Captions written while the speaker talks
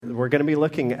we're going to be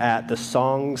looking at the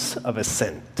Songs of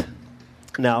Ascent.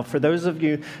 Now, for those of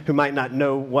you who might not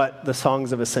know what the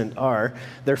Songs of Ascent are,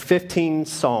 they're 15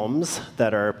 psalms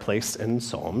that are placed in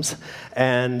Psalms,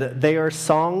 and they are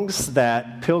songs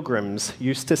that pilgrims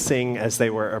used to sing as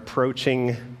they were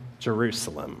approaching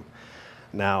Jerusalem.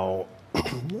 Now,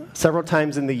 several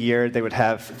times in the year, they would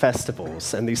have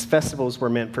festivals, and these festivals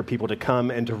were meant for people to come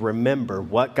and to remember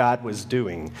what God was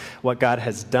doing, what God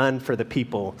has done for the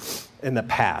people in the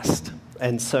past.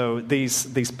 And so these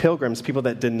pilgrims, people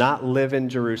that did not live in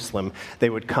Jerusalem, they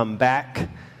would come back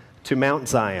to Mount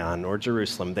Zion or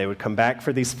Jerusalem. They would come back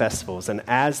for these festivals, and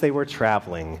as they were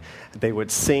traveling, they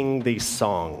would sing these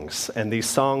songs. And these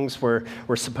songs were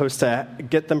supposed to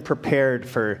get them prepared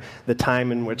for the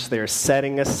time in which they are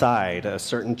setting aside a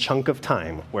certain chunk of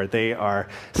time where they are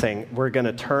saying, we're going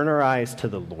to turn our eyes to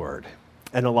the Lord.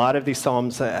 And a lot of these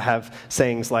psalms have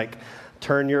sayings like,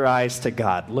 turn your eyes to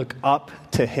God, look up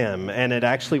to him. And it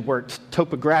actually worked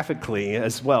topographically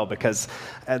as well, because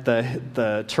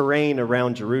the terrain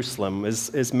around Jerusalem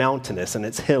is mountainous and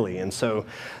it's hilly. And so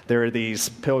there are these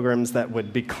pilgrims that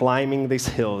would be climbing these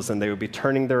hills, and they would be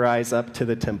turning their eyes up to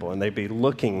the temple, and they'd be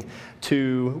looking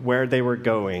to where they were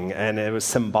going. And it was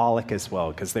symbolic as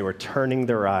well, because they were turning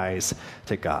their eyes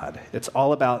to God. It's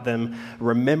all about them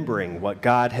remembering what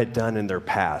God had done in their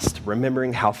past,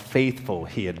 remembering how faithful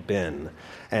he had been.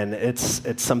 And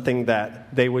it's something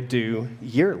that they would do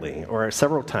yearly or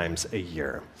several times a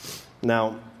year.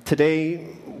 Now,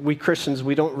 today, we Christians,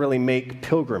 we don't really make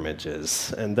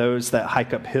pilgrimages. And those that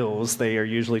hike up hills, they are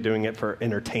usually doing it for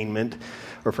entertainment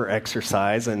or for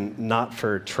exercise and not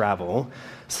for travel.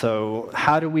 So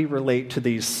how do we relate to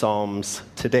these psalms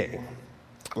today?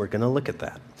 We're going to look at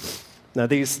that. Now,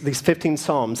 these 15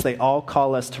 psalms, they all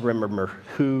call us to remember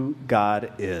who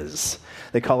God is.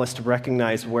 They call us to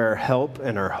recognize where our help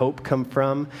and our hope come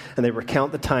from, and they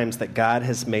recount the times that God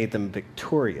has made them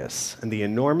victorious and the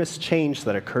enormous change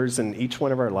that occurs in each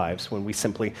one of our lives when we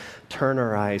simply turn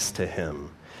our eyes to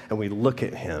him and we look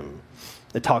at him.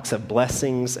 It talks of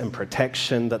blessings and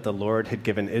protection that the Lord had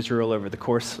given Israel over the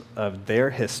course of their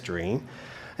history.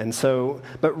 And so,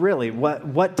 but really,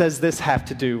 what does this have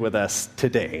to do with us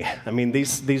today? I mean,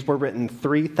 these were written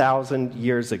 3,000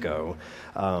 years ago,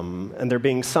 and they're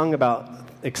being sung about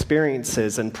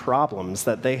experiences and problems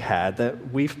that they had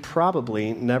that we've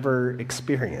probably never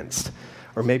experienced,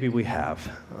 or maybe we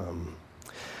have.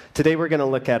 Today we're going to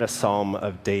look at a Psalm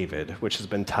of David, which has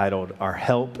been titled, Our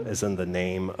Help is in the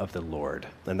Name of the Lord,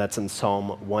 and that's in Psalm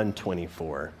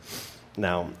 124.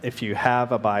 Now, if you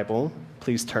have a Bible,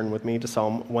 please turn with me to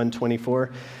Psalm 124.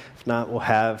 If not, we'll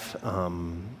have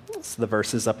the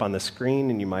verses up on the screen,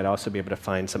 and you might also be able to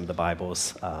find some of the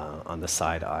Bibles on the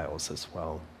side aisles as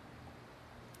well.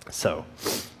 So,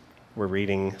 we're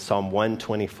reading Psalm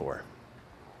 124,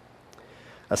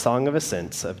 a song of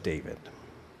ascents of David.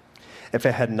 If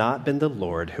it had not been the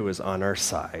Lord who was on our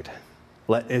side,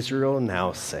 let Israel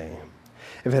now say,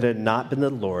 if it had not been the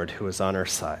Lord who was on our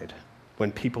side,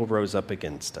 when people rose up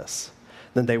against us,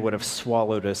 then they would have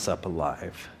swallowed us up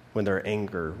alive when their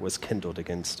anger was kindled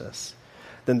against us.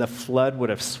 Then the flood would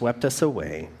have swept us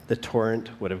away, the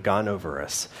torrent would have gone over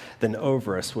us, then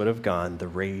over us would have gone the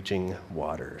raging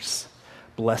waters.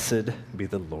 Blessed be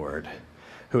the Lord,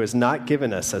 who has not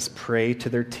given us as prey to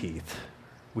their teeth.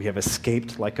 We have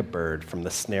escaped like a bird from the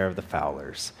snare of the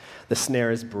fowlers. The snare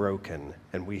is broken,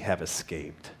 and we have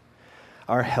escaped.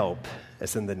 Our help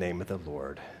is in the name of the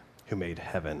Lord, who made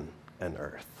heaven and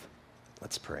earth.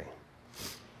 Let's pray.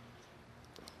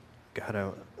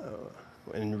 God,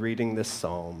 in reading this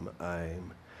psalm,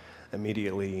 I'm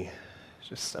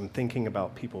thinking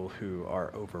about people who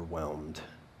are overwhelmed,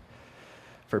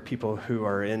 for people who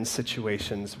are in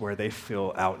situations where they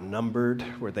feel outnumbered,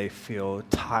 where they feel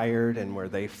tired, and where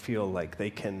they feel like they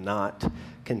cannot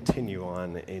continue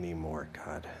on anymore,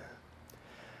 God.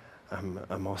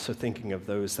 I'm also thinking of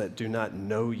those that do not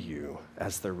know you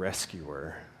as their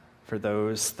rescuer, for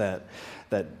those that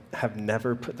have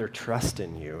never put their trust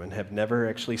in you and have never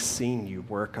actually seen you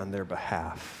work on their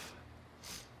behalf.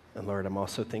 And Lord, I'm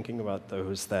also thinking about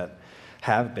those that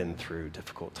have been through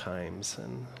difficult times.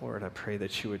 And Lord, I pray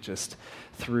that you would just,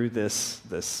 through this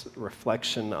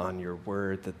reflection on your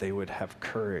word, that they would have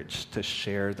courage to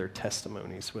share their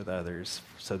testimonies with others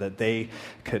so that they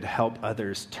could help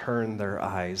others turn their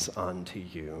eyes onto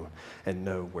you and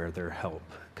know where their help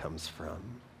comes from.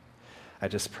 I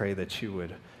just pray that you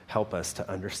would help us to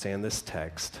understand this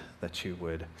text, that you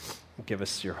would give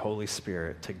us your Holy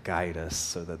Spirit to guide us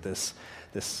so that this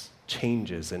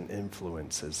changes and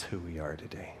influences who we are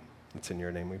today. It's in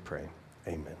your name we pray.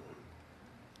 Amen.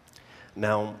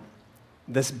 Now,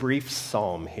 This brief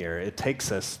psalm here, it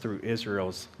takes us through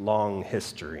Israel's long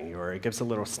history, or it gives a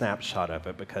little snapshot of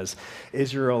it, because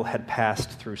Israel had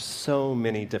passed through so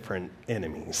many different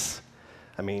enemies.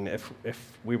 I mean, if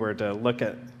we were to look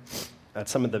at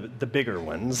some of the bigger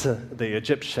ones, the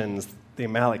Egyptians, the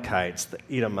Amalekites, the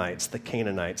Edomites, the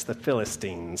Canaanites, the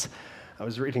Philistines. I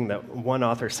was reading that one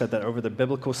author said that over the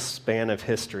biblical span of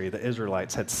history, the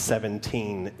Israelites had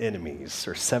 17 enemies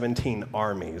or 17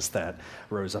 armies that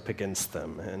rose up against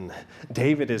them. And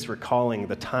David is recalling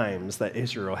the times that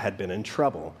Israel had been in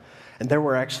trouble. And there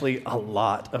were actually a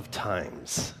lot of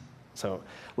times. So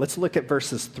let's look at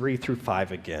verses 3 through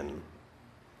 5 again.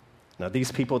 Now,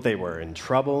 these people, they were in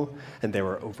trouble and they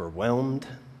were overwhelmed.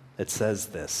 It says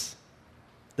this: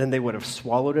 "Then they would have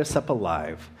swallowed us up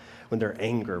alive when their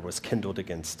anger was kindled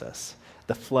against us.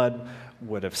 The flood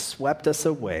would have swept us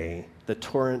away. The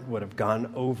torrent would have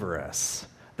gone over us.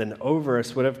 Then over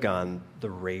us would have gone the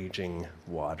raging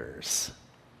waters."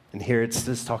 And here it's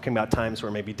just talking about times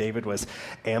where maybe David was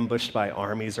ambushed by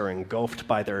armies or engulfed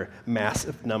by their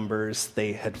massive numbers.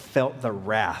 They had felt the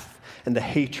wrath and the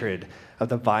hatred of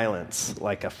the violence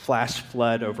like a flash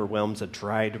flood overwhelms a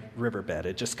dried riverbed.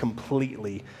 It just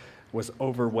completely was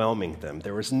overwhelming them.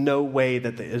 There was no way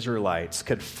that the Israelites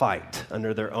could fight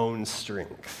under their own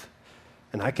strength.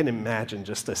 And I can imagine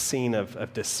just a scene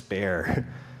of despair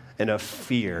and of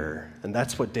fear. And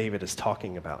that's what David is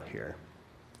talking about here.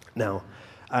 Now,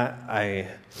 I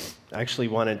actually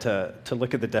wanted to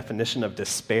look at the definition of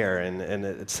despair, and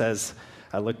it says,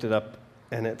 I looked it up,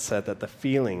 and it said that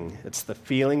it's the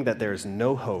feeling that there is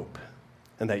no hope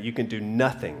and that you can do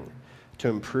nothing to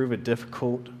improve a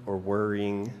difficult or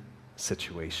worrying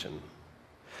situation.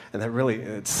 And that really,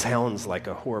 it sounds like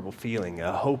a horrible feeling,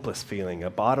 a hopeless feeling, a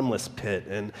bottomless pit,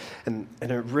 and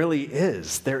it really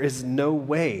is. There is no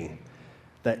way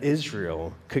that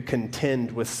Israel could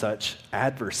contend with such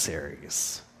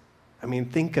adversaries. I mean,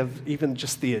 think of even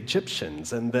just the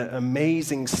Egyptians and the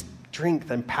amazing strength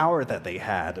and power that they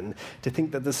had, and to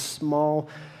think that this small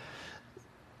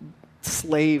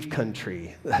slave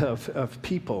country of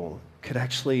people could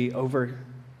actually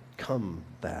overcome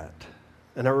that.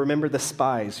 And I remember the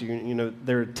spies. You know,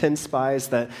 there were 10 spies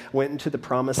that went into the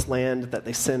promised land that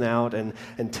they sent out, and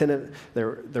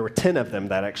there were 10 of them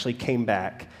that actually came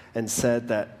back and said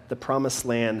that the promised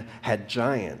land had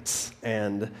giants,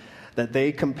 and that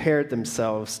they compared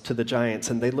themselves to the giants,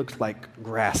 and they looked like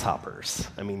grasshoppers.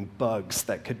 I mean, bugs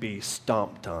that could be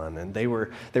stomped on, and they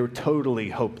were totally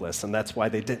hopeless, and that's why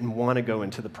they didn't want to go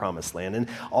into the promised land. And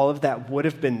all of that would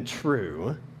have been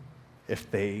true if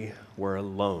they were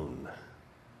alone.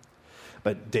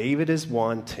 But David is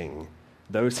wanting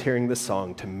those hearing the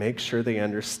song to make sure they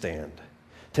understand,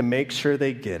 to make sure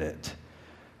they get it,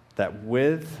 that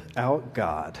without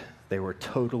God, they were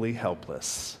totally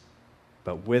helpless,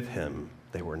 but with him,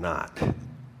 they were not.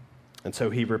 And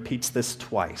so he repeats this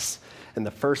twice. In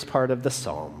the first part of the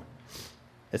psalm,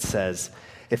 it says,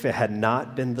 "If it had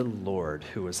not been the Lord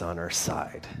who was on our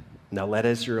side." Now let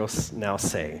Israel now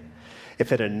say,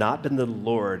 "If it had not been the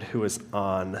Lord who was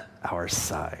on our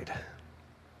side."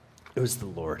 It was the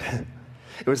Lord.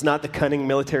 It was not the cunning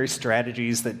military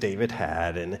strategies that David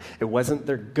had, and it wasn't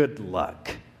their good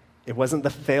luck. It wasn't the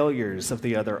failures of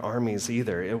the other armies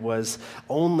either. It was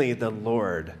only the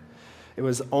Lord. It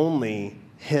was only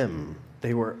him.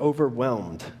 They were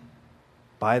overwhelmed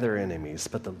by their enemies,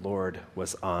 but the Lord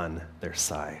was on their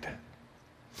side.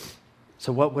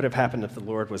 So what would have happened if the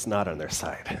Lord was not on their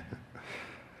side?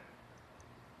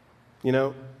 You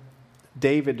know,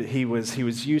 David, he was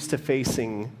used to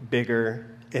facing bigger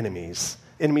enemies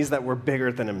that were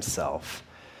bigger than himself.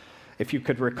 If you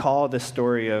could recall the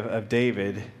story of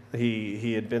David,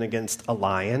 he had been against a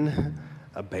lion,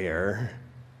 a bear,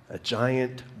 a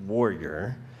giant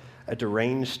warrior, a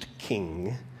deranged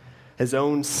king, his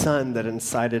own son that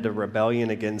incited a rebellion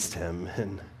against him.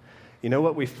 And you know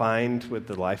what we find with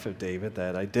the life of David?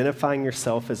 That identifying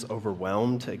yourself as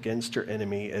overwhelmed against your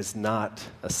enemy is not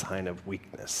a sign of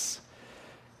weakness,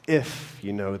 if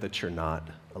you know that you're not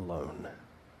alone.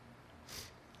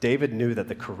 David knew that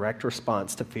the correct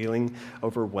response to feeling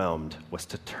overwhelmed was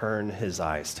to turn his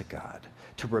eyes to God,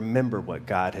 to remember what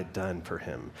God had done for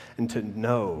him, and to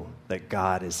know that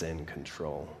God is in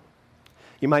control.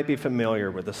 You might be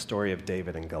familiar with the story of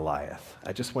David and Goliath.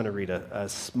 I just want to read a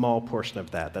small portion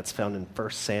of that. That's found in 1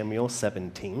 Samuel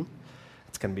 17.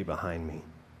 It's going to be behind me.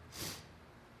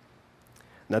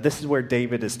 Now, this is where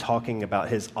David is talking about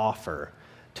his offer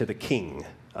to the king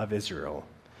of Israel.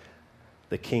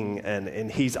 The king, and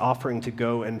he's offering to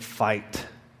go and fight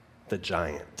the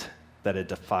giant that had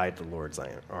defied the Lord's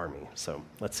army. So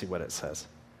let's see what it says.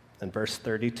 In verse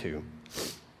 32,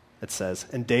 It says,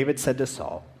 "And David said to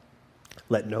Saul,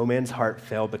 'Let no man's heart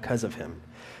fail because of him.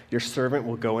 Your servant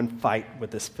will go and fight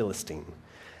with this Philistine.'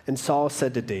 And Saul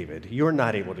said to David, 'You are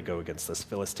not able to go against this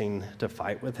Philistine to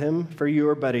fight with him, for you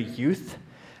are but a youth,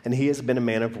 and he has been a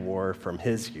man of war from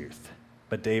his youth.'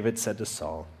 But David said to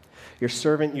Saul, 'Your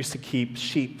servant used to keep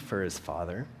sheep for his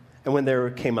father. And when there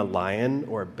came a lion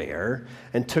or a bear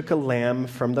and took a lamb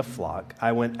from the flock,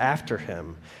 I went after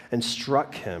him and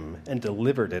struck him and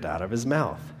delivered it out of his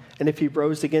mouth. And if he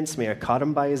rose against me, I caught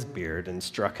him by his beard and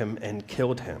struck him and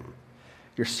killed him.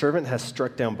 Your servant has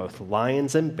struck down both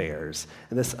lions and bears,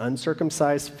 and this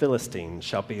uncircumcised Philistine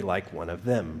shall be like one of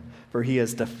them, for he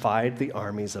has defied the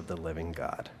armies of the living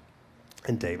God.'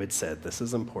 And David said," this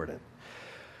is important,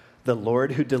 "The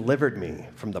Lord who delivered me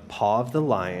from the paw of the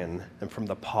lion and from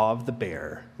the paw of the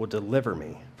bear will deliver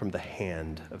me from the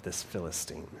hand of this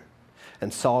Philistine."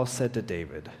 And Saul said to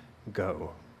David,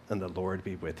 "Go, and the Lord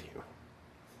be with you."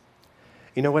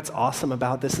 You know what's awesome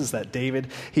about this is that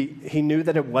David, he knew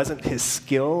that it wasn't his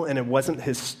skill and it wasn't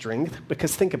his strength,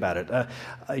 because think about it,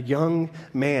 a young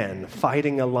man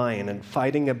fighting a lion and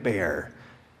fighting a bear,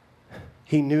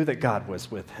 he knew that God was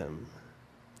with him.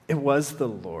 It was the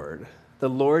Lord. The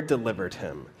Lord delivered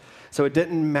him. So it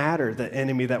didn't matter the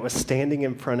enemy that was standing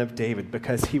in front of David,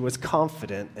 because he was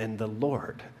confident in the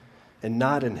Lord and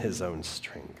not in his own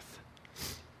strength.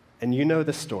 And you know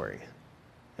the story.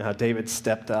 How David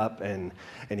stepped up and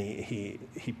he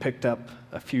picked up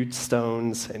a few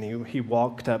stones and he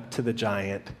walked up to the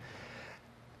giant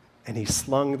and he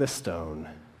slung the stone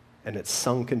and it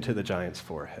sunk into the giant's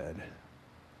forehead.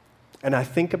 And I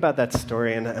think about that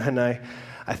story and I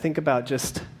think about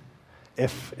just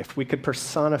if we could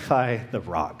personify the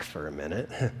rock for a minute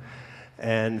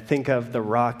and think of the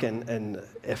rock and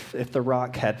if the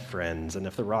rock had friends and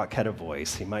if the rock had a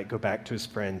voice, he might go back to his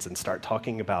friends and start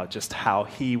talking about just how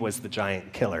he was the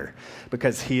giant killer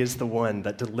because he is the one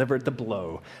that delivered the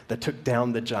blow that took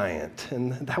down the giant.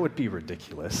 And that would be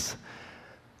ridiculous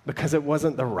because it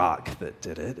wasn't the rock that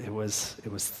did it. It was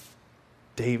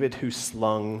David who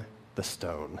slung the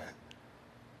stone.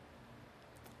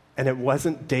 And it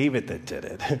wasn't David that did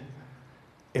it.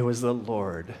 It was the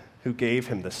Lord who gave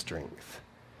him the strength.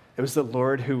 It was the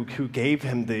Lord who gave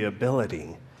him the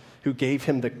ability, who gave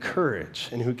him the courage,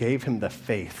 and who gave him the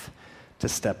faith to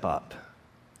step up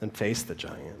and face the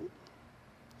giant.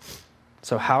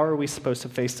 So how are we supposed to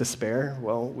face despair?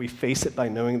 Well, we face it by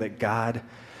knowing that God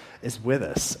is with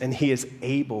us, and he is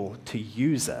able to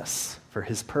use us for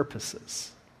his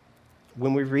purposes.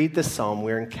 When we read this psalm,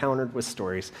 we're encountered with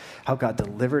stories how God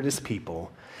delivered his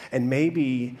people, and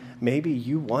maybe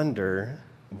you wonder,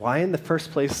 why in the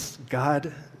first place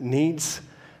God needs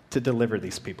to deliver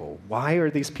these people? Why are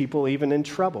these people even in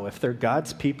trouble? If they're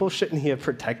God's people, shouldn't he have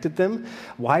protected them?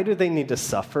 Why do they need to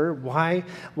suffer?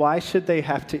 Why should they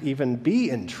have to even be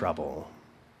in trouble?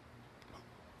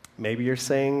 Maybe you're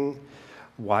saying,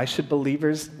 why should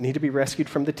believers need to be rescued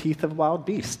from the teeth of wild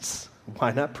beasts?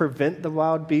 Why not prevent the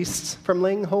wild beasts from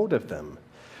laying hold of them?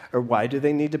 Or why do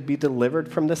they need to be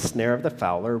delivered from the snare of the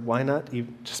fowler? Why not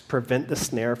even just prevent the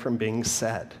snare from being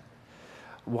set?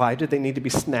 Why do they need to be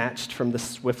snatched from the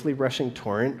swiftly rushing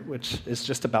torrent, which is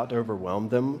just about to overwhelm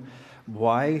them?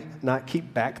 Why not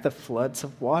keep back the floods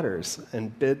of waters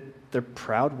and bid their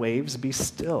proud waves be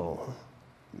still?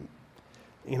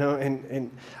 You know,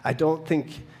 and I don't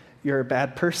think you're a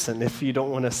bad person if you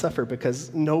don't want to suffer,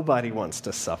 because nobody wants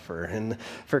to suffer. And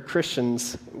for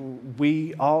Christians,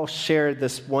 we all share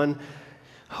this one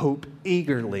hope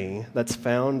eagerly that's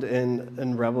found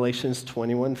in Revelations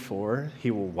 21:4.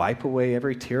 He will wipe away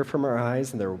every tear from our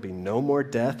eyes, and there will be no more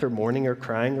death or mourning or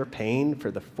crying or pain, for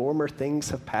the former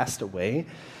things have passed away.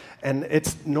 And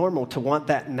it's normal to want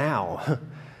that now.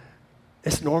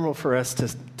 It's normal for us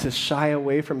to shy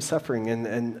away from suffering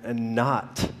and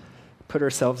not put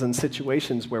ourselves in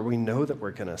situations where we know that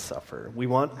we're going to suffer. We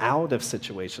want out of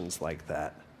situations like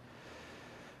that.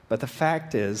 But the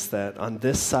fact is that on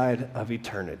this side of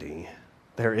eternity,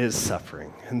 there is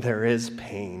suffering, and there is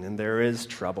pain, and there is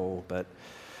trouble. But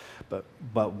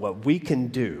what we can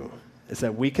do is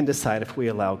that we can decide if we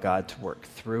allow God to work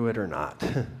through it or not.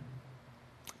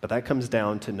 But that comes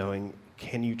down to knowing,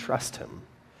 can you trust him?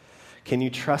 Can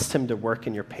you trust him to work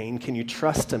in your pain? Can you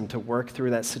trust him to work through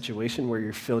that situation where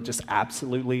you feel just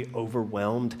absolutely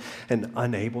overwhelmed and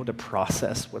unable to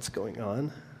process what's going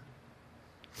on?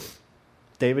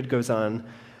 David goes on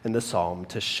in the psalm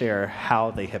to share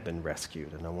how they have been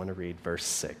rescued, and I want to read verse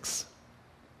 6.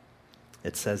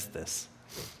 It says this: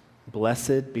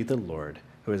 "Blessed be the Lord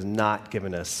who has not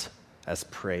given us as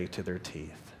prey to their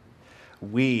teeth,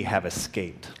 We have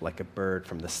escaped like a bird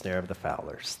from the snare of the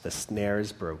fowlers. The snare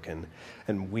is broken,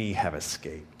 and we have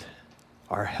escaped.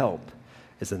 Our help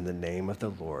is in the name of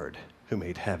the Lord who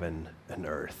made heaven and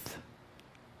earth.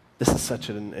 This is such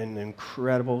an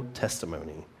incredible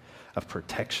testimony of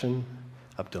protection,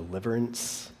 of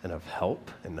deliverance, and of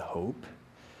help and hope.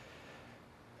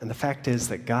 And the fact is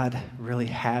that God really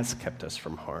has kept us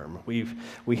from harm.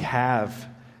 We have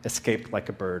escaped like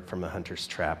a bird from the hunter's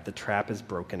trap. The trap is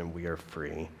broken and we are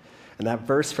free. And that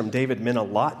verse from David meant a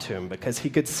lot to him because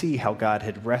he could see how God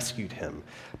had rescued him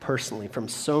personally from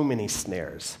so many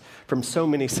snares, from so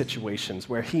many situations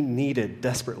where he needed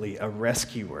desperately a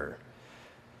rescuer.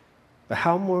 But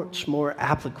how much more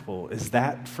applicable is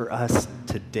that for us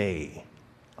today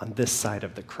on this side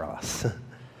of the cross?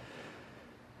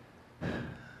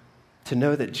 To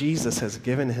know that Jesus has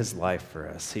given his life for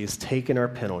us. He has taken our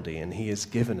penalty and he has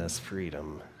given us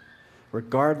freedom.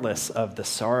 Regardless of the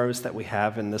sorrows that we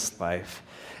have in this life,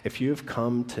 if you have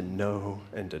come to know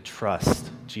and to trust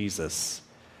Jesus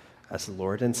as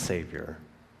Lord and Savior,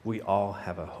 we all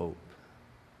have a hope,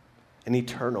 an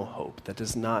eternal hope that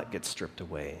does not get stripped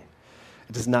away.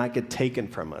 It does not get taken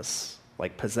from us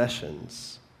like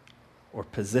possessions or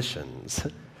positions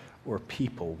or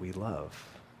people we love.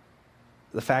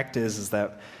 The fact is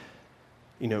that,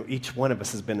 each one of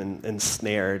us has been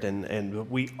ensnared, and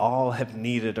we all have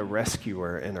needed a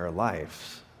rescuer in our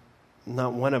life.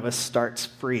 Not one of us starts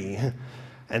free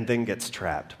and then gets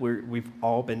trapped. We've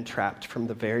all been trapped from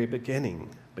the very beginning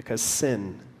because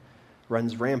sin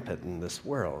runs rampant in this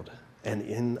world and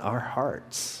in our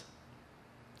hearts.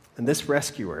 And this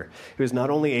rescuer, he was not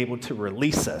only able to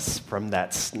release us from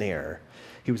that snare,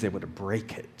 he was able to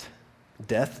break it.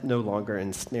 Death no longer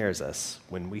ensnares us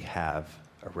when we have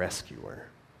a rescuer.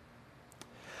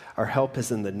 Our help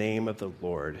is in the name of the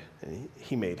Lord.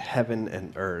 He made heaven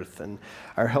and earth, and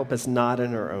our help is not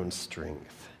in our own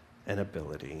strength and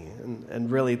ability. And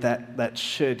really that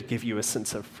should give you a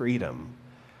sense of freedom,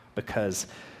 because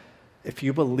if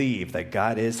you believe that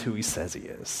God is who he says he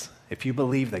is, if you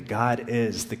believe that God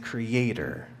is the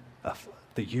creator of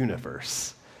the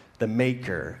universe, the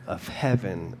maker of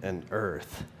heaven and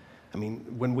earth,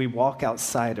 when we walk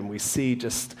outside and we see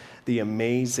just the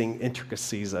amazing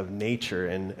intricacies of nature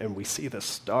and we see the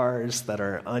stars that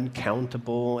are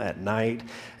uncountable at night,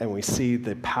 and we see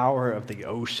the power of the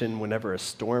ocean whenever a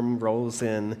storm rolls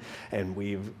in, and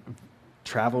we've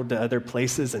traveled to other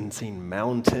places and seen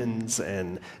mountains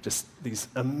and just these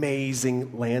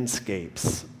amazing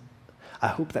landscapes, I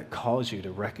hope that calls you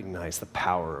to recognize the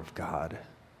power of God.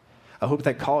 I hope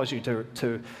that calls you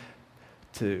to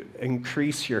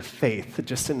increase your faith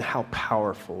just in how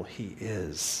powerful he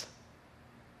is.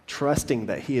 Trusting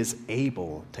that he is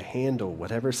able to handle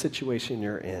whatever situation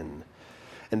you're in,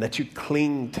 and that you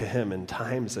cling to him in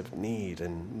times of need,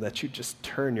 and that you just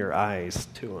turn your eyes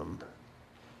to him.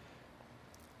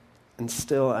 And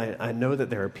still, I know that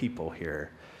there are people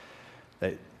here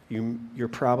that you're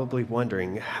probably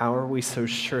wondering, how are we so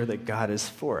sure that God is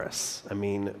for us?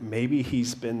 Maybe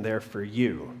he's been there for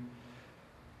you,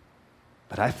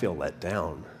 but I feel let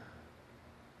down.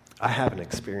 I haven't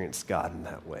experienced God in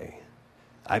that way.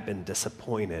 I've been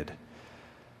disappointed.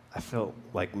 I felt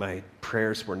like my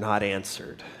prayers were not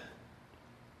answered.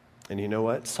 And you know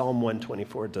what? Psalm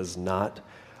 124 does not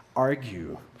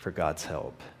argue for God's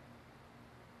help.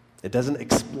 It doesn't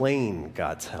explain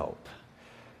God's help.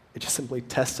 It just simply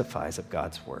testifies of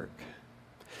God's work.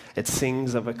 It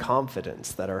sings of a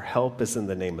confidence that our help is in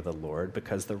the name of the Lord,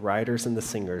 because the writers and the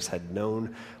singers had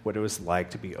known what it was like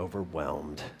to be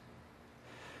overwhelmed,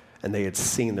 and they had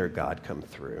seen their God come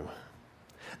through.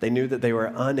 They knew that they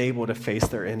were unable to face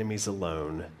their enemies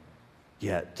alone,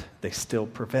 yet they still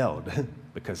prevailed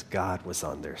because God was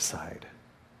on their side.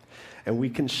 And we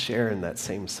can share in that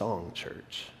same song,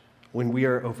 church. When we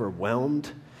are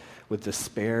overwhelmed with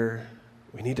despair,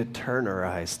 we need to turn our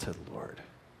eyes to the Lord.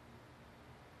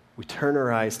 We turn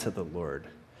our eyes to the Lord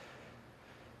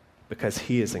because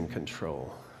he is in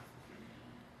control.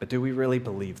 But do we really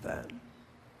believe that?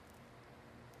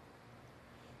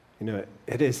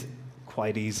 It is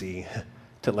quite easy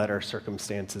to let our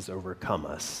circumstances overcome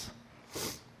us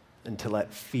and to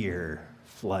let fear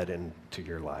flood into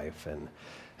your life and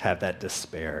have that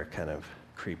despair kind of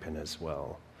creep in as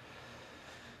well.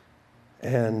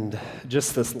 And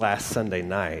just this last Sunday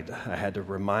night, I had to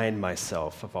remind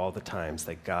myself of all the times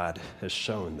that God has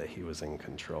shown that he was in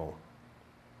control.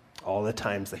 All the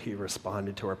times that he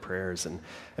responded to our prayers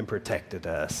and protected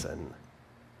us. And,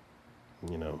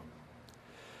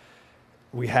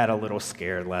 we had a little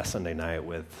scare last Sunday night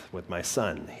with my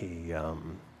son. He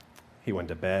went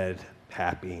to bed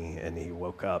happy, and he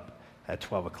woke up at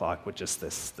 12 o'clock with just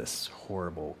this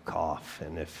horrible cough.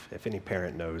 And if any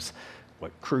parent knows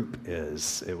what croup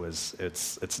is,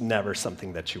 it's never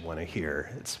something that you want to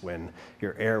hear. It's when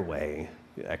your airway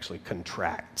actually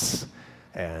contracts,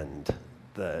 and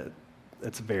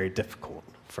it's very difficult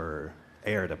for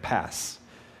air to pass.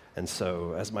 And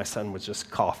so as my son was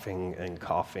just coughing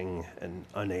and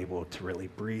unable to really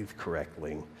breathe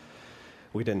correctly,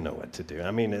 we didn't know what to do.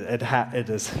 I mean, it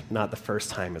is not the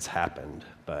first time it's happened,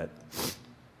 but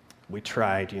we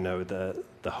tried,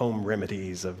 the home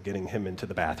remedies of getting him into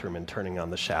the bathroom and turning on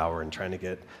the shower and trying to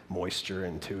get moisture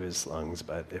into his lungs,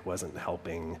 but it wasn't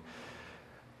helping.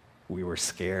 We were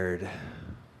scared.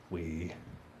 We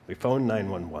phoned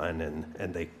 911,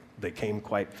 and they came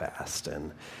quite fast,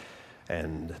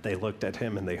 and they looked at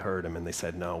him and they heard him and they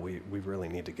said, no, we really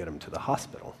need to get him to the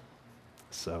hospital.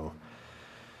 So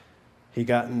he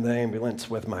got in the ambulance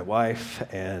with my wife,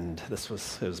 and it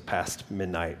was past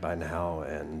midnight by now,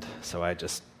 and so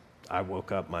I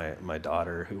woke up my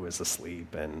daughter, who was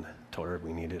asleep, and told her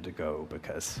we needed to go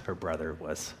because her brother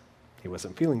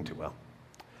wasn't feeling too well.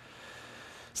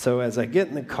 So as I get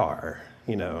in the car,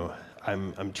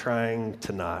 I'm trying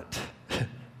to not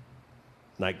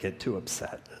get too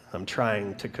upset. I'm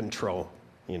trying to control,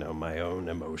 my own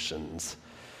emotions.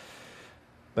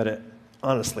 But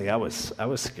honestly, I was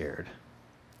scared.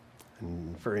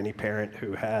 And for any parent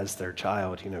who has their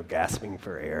child, gasping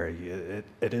for air,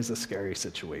 it is a scary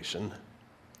situation.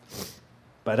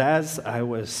 But as I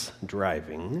was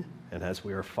driving, and as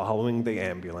we were following the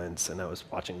ambulance, and I was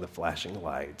watching the flashing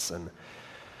lights, and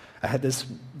I had these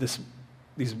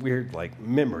weird,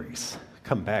 memories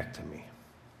come back to me.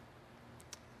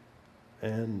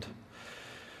 And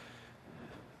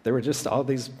there were just all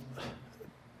these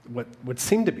what would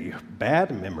seem to be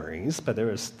bad memories, but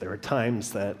there were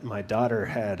times that my daughter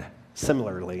had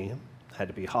similarly had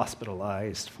to be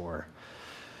hospitalized for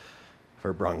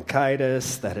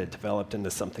bronchitis that had developed into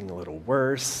something a little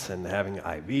worse, and having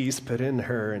IVs put in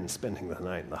her and spending the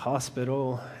night in the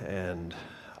hospital. And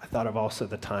I thought of also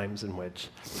the times in which,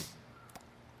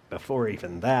 before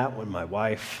even that, when my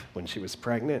wife, when she was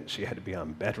pregnant, she had to be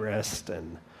on bed rest,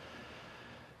 and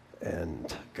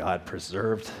God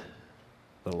preserved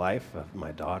the life of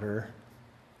my daughter.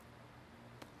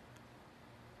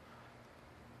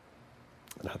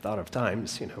 And I thought of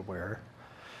times, where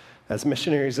as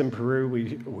missionaries in Peru,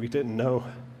 we didn't know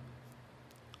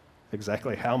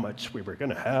exactly how much we were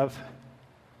going to have.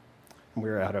 We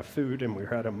were out of food and we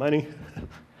were out of money.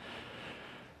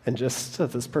 And just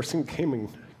this person came and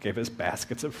gave us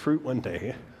baskets of fruit one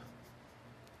day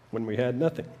when we had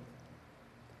nothing.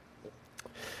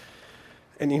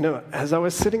 And as I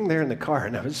was sitting there in the car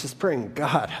and I was just praying,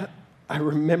 God, I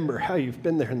remember how you've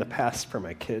been there in the past for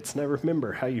my kids, and I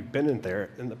remember how you've been in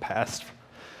there in the past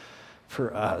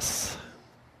for us.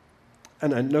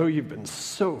 And I know you've been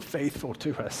so faithful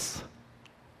to us.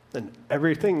 And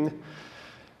everything,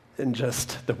 in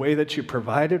just the way that you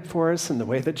provided for us, and the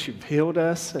way that you've healed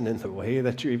us, and in the way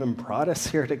that you even brought us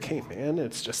here to Cayman,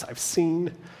 it's just, I've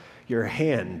seen your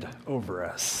hand over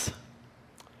us.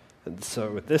 And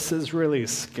so this is really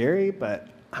scary, but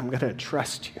I'm going to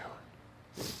trust you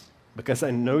because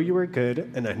I know you are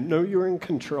good, and I know you're in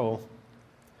control,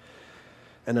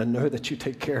 and I know that you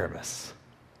take care of us.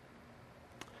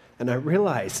 And I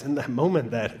realized in that moment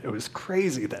that it was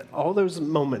crazy that all those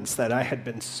moments that I had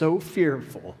been so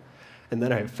fearful and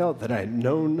that I felt that I had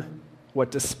known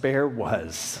what despair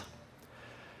was,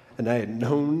 and I had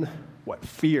known what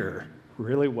fear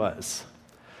really was,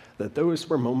 that those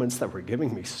were moments that were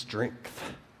giving me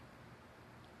strength.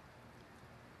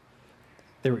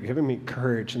 They were giving me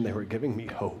courage, and they were giving me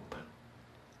hope.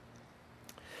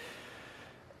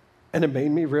 And it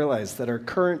made me realize that our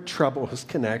current troubles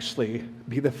can actually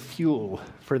be the fuel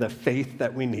for the faith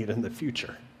that we need in the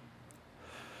future.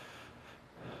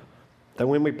 That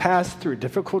when we pass through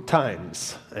difficult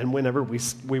times, and whenever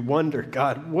we wonder,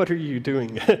 God, what are you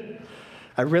doing?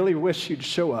 I really wish you'd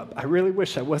show up. I really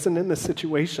wish I wasn't in this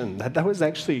situation. That was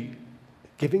actually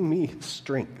giving me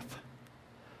strength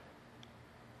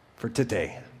for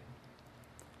today.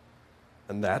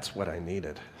 And that's what I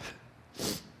needed.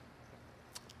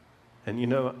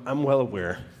 And I'm well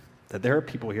aware that there are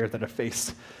people here that have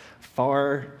faced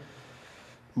far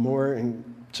more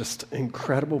just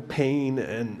incredible pain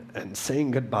and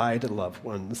saying goodbye to loved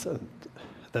ones.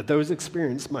 That those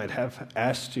experiences might have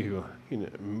asked you,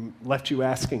 left you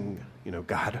asking,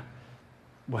 God,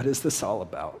 what is this all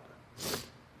about?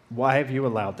 Why have you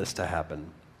allowed this to happen?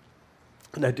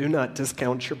 And I do not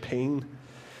discount your pain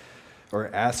or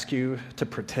ask you to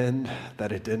pretend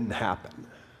that it didn't happen.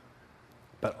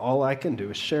 But all I can do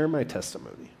is share my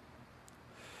testimony.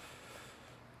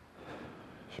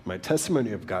 my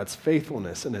testimony of God's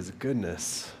faithfulness and his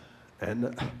goodness,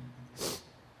 and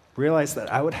realized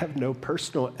that I would have no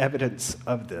personal evidence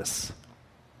of this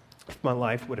if my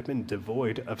life would have been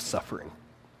devoid of suffering.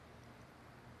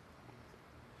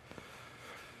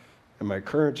 And my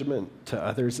encouragement to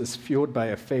others is fueled by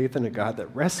a faith in a God that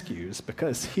rescues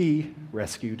because he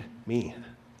rescued me.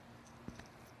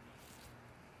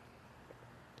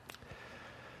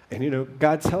 And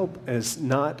God's help is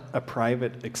not a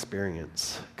private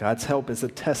experience. God's help is a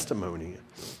testimony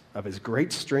of his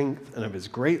great strength and of his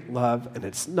great love, and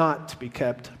it's not to be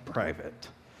kept private.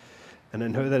 And I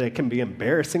know that it can be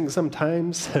embarrassing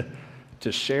sometimes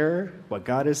to share what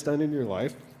God has done in your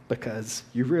life because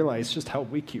you realize just how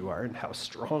weak you are and how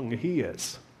strong he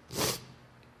is.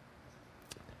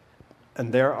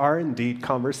 And there are indeed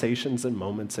conversations and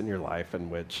moments in your life in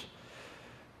which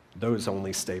those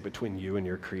only stay between you and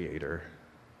your Creator.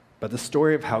 But the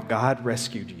story of how God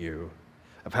rescued you,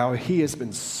 of how he has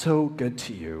been so good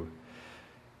to you,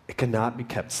 it cannot be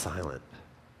kept silent.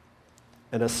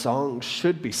 And a song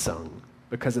should be sung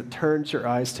because it turns your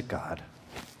eyes to God.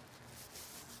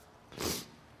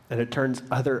 And it turns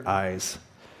others'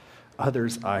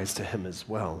 eyes to him as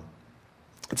well.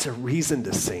 It's a reason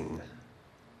to sing.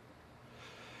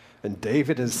 And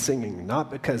David is singing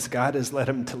not because God has led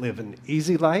him to live an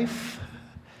easy life,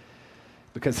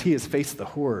 because he has faced the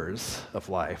horrors of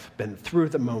life, been through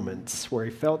the moments where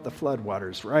he felt the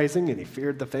floodwaters rising and he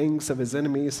feared the fangs of his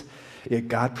enemies, yet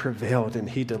God prevailed and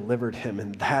he delivered him,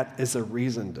 and that is a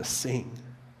reason to sing.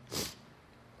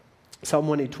 Psalm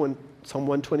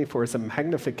 124 is a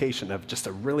magnification of just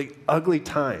a really ugly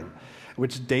time in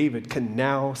which David can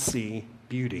now see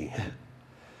beauty.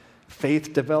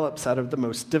 Faith develops out of the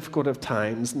most difficult of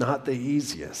times, not the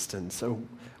easiest. And so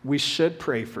we should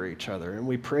pray for each other. And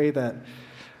we pray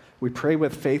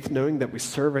with faith, knowing that we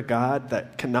serve a God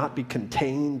that cannot be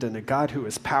contained and a God who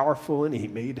is powerful, and he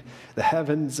made the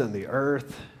heavens and the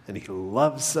earth, and he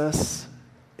loves us,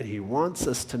 and he wants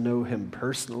us to know him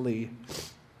personally.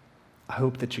 I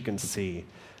hope that you can see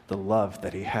the love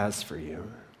that he has for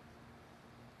you.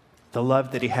 The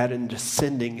love that he had in just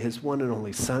sending his one and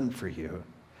only Son for you,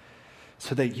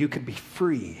 so that you could be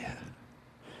free,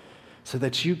 so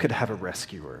that you could have a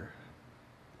rescuer,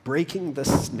 breaking the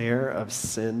snare of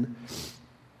sin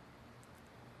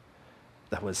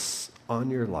that was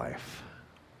on your life.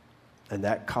 And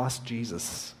that cost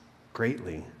Jesus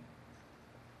greatly.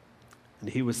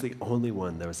 And he was the only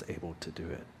one that was able to do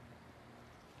it.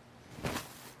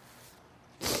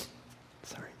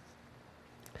 Sorry.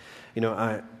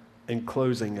 In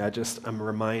closing, I'm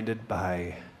reminded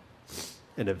by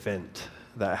an event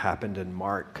that happened in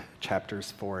Mark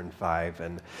chapters 4 and 5.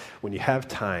 And when you have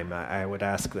time, I would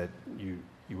ask that you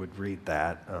would read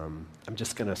that. I'm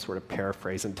just going to sort of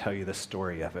paraphrase and tell you the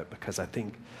story of it, because I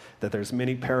think that there's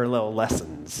many parallel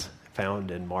lessons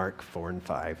found in Mark 4 and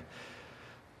 5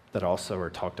 that also are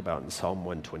talked about in Psalm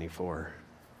 124.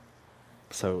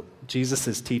 So Jesus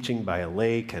is teaching by a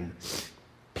lake, and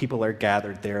people are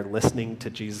gathered there listening to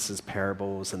Jesus'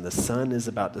 parables, and the sun is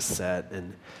about to set,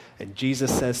 and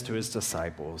Jesus says to his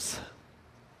disciples,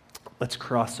 let's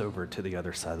cross over to the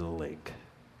other side of the lake.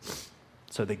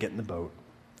 So they get in the boat,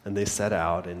 and they set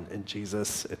out, and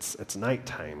Jesus, it's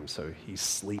nighttime, so he's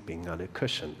sleeping on a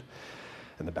cushion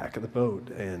in the back of the boat.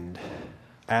 And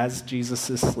as Jesus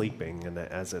is sleeping, and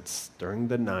as it's during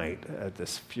the night,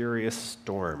 this furious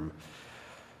storm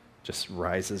just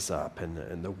rises up,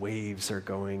 and the waves are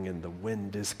going, and the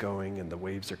wind is going, and the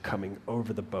waves are coming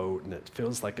over the boat, and it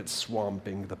feels like it's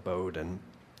swamping the boat. And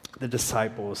the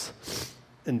disciples,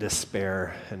 in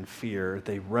despair and fear,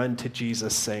 they run to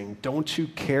Jesus saying, "Don't you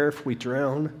care if we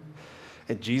drown?"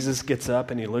 And Jesus gets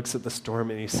up and he looks at the storm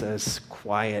and he says,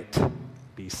 "Quiet,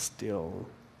 be still."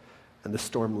 And the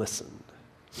storm listened.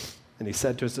 And he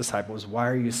said to his disciples, "Why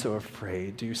are you so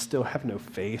afraid? Do you still have no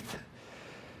faith?"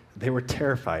 They were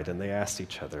terrified, and they asked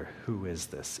each other, "Who is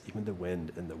this? Even the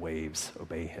wind and the waves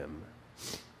obey him."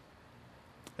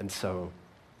 And so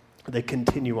they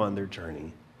continue on their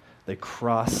journey. They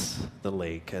cross the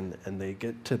lake, and they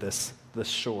get to the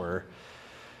shore.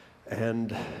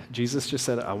 And Jesus just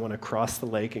said, "I want to cross the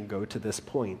lake and go to this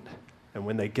point." And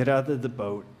when they get out of the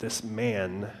boat, this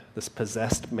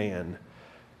possessed man,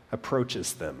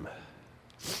 approaches them.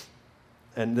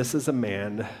 And this is a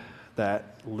man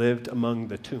that lived among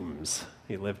the tombs.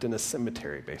 He lived in a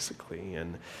cemetery, basically,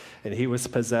 and he was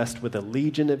possessed with a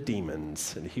legion of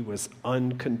demons, and he was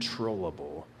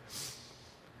uncontrollable.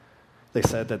 They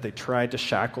said that they tried to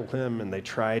shackle him and they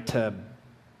tried to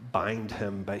bind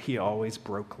him, but he always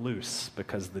broke loose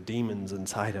because the demons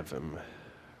inside of him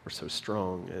were so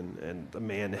strong, and the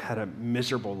man had a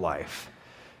miserable life.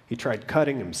 He tried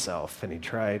cutting himself, and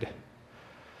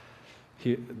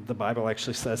the Bible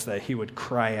actually says that he would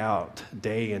cry out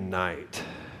day and night.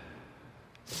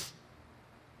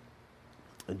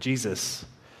 And Jesus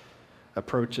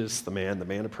approaches the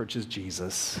man approaches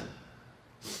Jesus,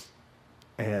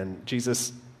 and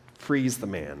Jesus frees the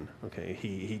man. Okay,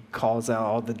 he calls out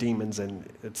all the demons, and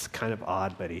it's kind of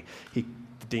odd, but the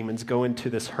demons go into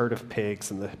this herd of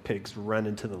pigs, and the pigs run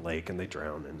into the lake and they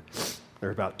drown. And there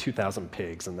are about 2,000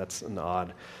 pigs, and that's an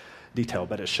odd detail,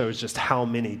 but it shows just how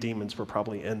many demons were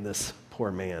probably in this poor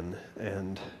man.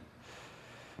 And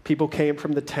people came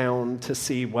from the town to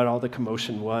see what all the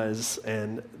commotion was,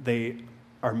 and they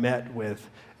are met with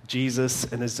Jesus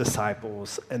and his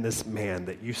disciples and this man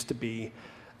that used to be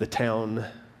the town,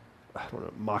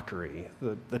 mockery,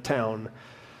 the town,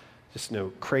 just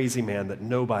crazy man that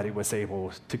nobody was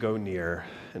able to go near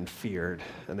and feared.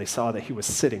 And they saw that he was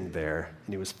sitting there,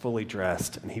 and he was fully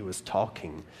dressed, and he was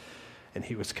talking, and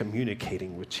he was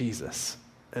communicating with Jesus.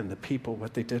 And the people,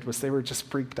 what they did was they were just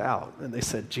freaked out, and they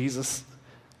said, "Jesus,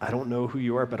 I don't know who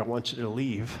you are, but I want you to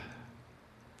leave."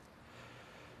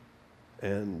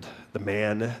 And the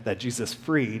man that Jesus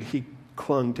freed, he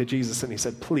clung to Jesus and he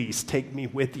said, "Please take me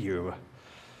with you."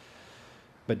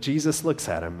 But Jesus looks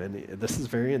at him, and this is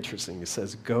very interesting. He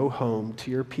says, "Go home to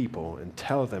your people and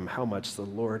tell them how much the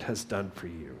Lord has done for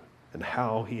you and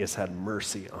how he has had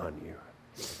mercy on you."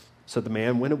 So the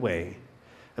man went away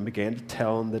and began to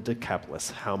tell in the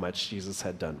Decapolis how much Jesus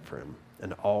had done for him,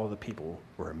 and all the people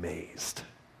were amazed.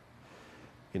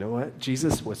 You know what?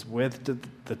 Jesus was with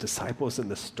the disciples in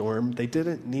the storm. They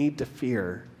didn't need to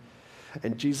fear.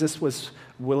 And Jesus was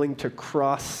willing to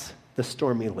cross the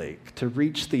stormy lake, to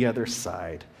reach the other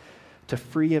side, to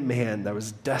free a man that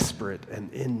was desperate and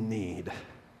in need.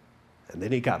 And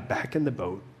then he got back in the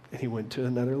boat and he went to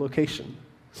another location.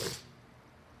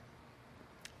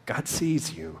 God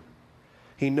sees you.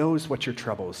 He knows what your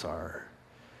troubles are.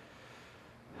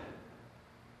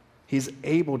 He's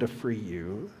able to free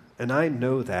you. And I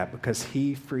know that because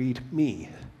he freed me.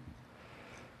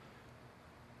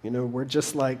 We're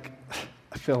just like,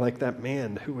 I feel like that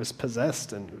man who was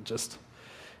possessed and just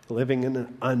living in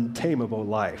an untamable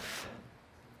life.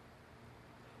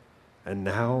 And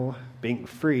now being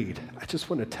freed, I just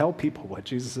want to tell people what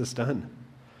Jesus has done.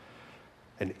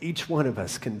 And each one of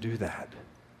us can do that.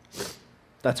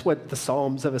 That's what the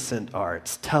Psalms of Ascent are.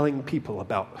 It's telling people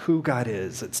about who God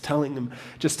is. It's telling them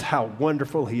just how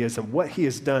wonderful he is and what he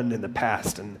has done in the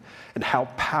past and how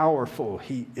powerful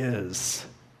he is.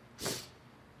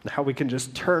 And how we can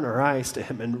just turn our eyes to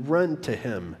him and run to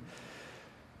him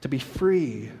to be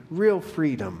free, real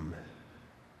freedom.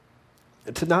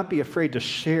 And to not be afraid to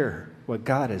share what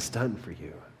God has done for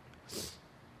you.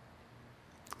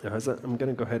 Now, I'm going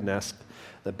to go ahead and ask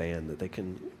the band that they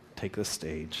can take the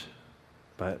stage.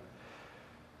 But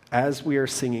as we are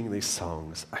singing these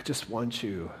songs, I just want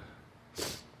you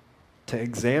to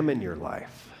examine your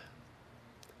life,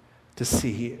 to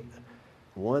see,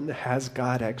 one, has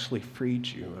God actually freed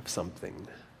you of something?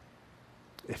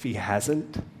 If he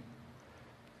hasn't,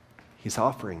 he's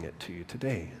offering it to you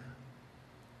today.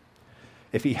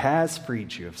 If he has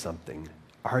freed you of something,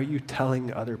 are you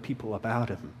telling other people about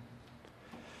him?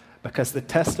 Because the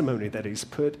testimony that he's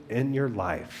put in your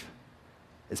life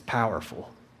is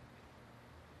powerful.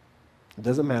 It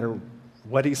doesn't matter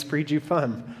what he's freed you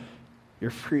from, you're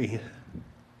free.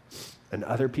 And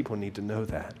other people need to know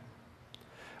that.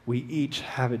 We each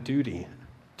have a duty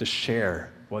to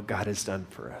share what God has done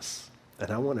for us.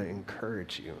 And I want to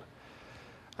encourage you.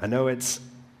 I know it's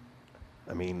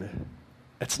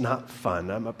not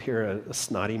fun. I'm up here a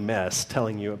snotty mess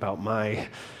telling you about my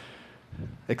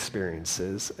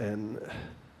experiences,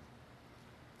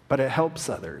 but it helps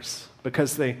others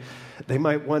because they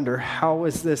might wonder, how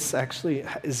is this actually,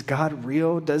 is God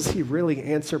real? Does he really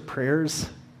answer prayers?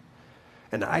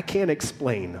 And I can't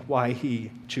explain why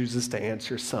he chooses to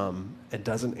answer some and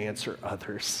doesn't answer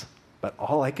others. But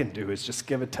all I can do is just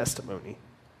give a testimony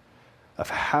of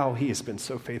how he has been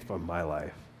so faithful in my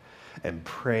life and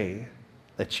pray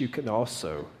that you can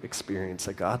also experience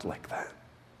a God like that.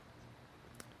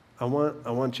 I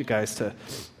want you guys to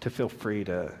feel free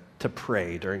to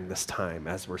pray during this time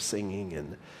as we're singing.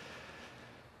 And,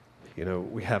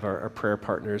 we have our prayer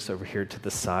partners over here to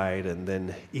the side. And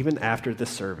then even after the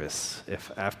service, if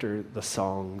after the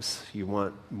songs you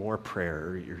want more prayer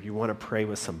or you want to pray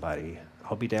with somebody,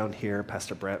 I'll be down here.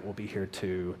 Pastor Brett will be here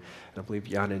too. And I believe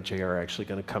Jan and Jay are actually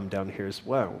going to come down here as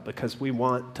well because we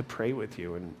want to pray with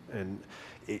you. And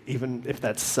even if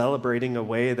that's celebrating a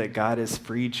way that God has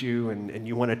freed you and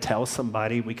you want to tell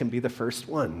somebody, we can be the first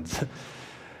ones.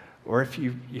 Or if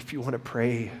you want to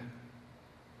pray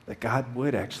that God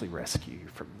would actually rescue you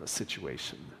from the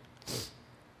situation.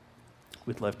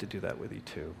 We'd love to do that with you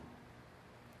too.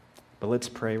 But let's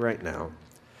pray right now,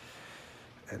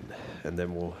 and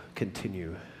then we'll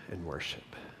continue in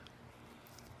worship.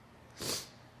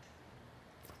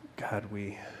 God,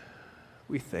 we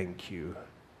thank you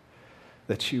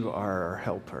that you are our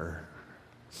helper,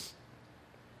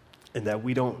 and that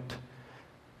we don't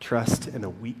trust in a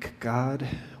weak God.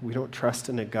 We don't trust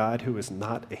in a God who is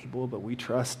not able, but we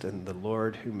trust in the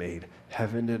Lord who made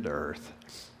heaven and earth,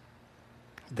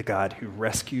 the God who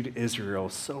rescued Israel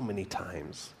so many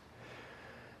times,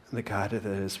 and the God that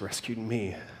has rescued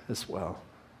me as well.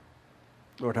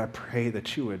 Lord, I pray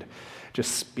that you would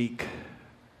just speak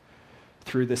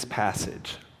through this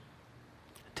passage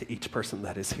to each person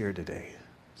that is here today,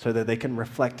 so that they can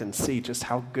reflect and see just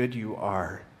how good you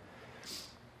are,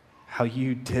 how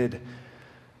you did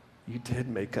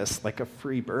make us like a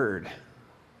free bird.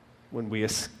 When we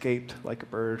escaped like a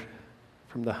bird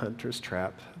from the hunter's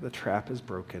trap, the trap is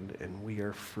broken and we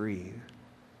are free.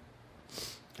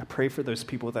 I pray for those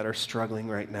people that are struggling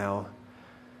right now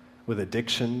with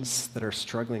addictions, that are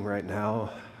struggling right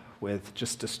now with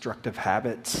just destructive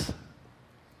habits.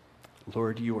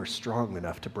 Lord, you are strong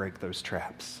enough to break those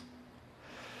traps.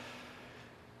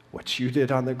 What you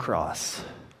did on the cross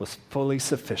was fully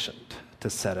sufficient to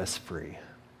set us free.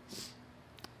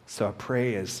 So I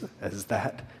pray as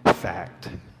that fact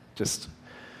just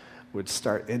would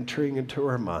start entering into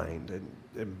our mind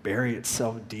and bury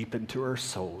itself deep into our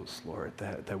souls, Lord,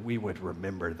 that we would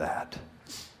remember that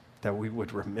we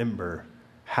would remember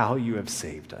how you have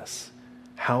saved us,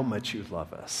 how much you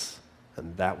love us,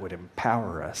 and that would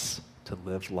empower us to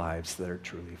live lives that are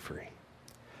truly free.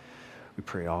 We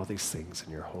pray all these things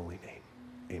in your holy name.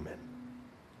 Amen.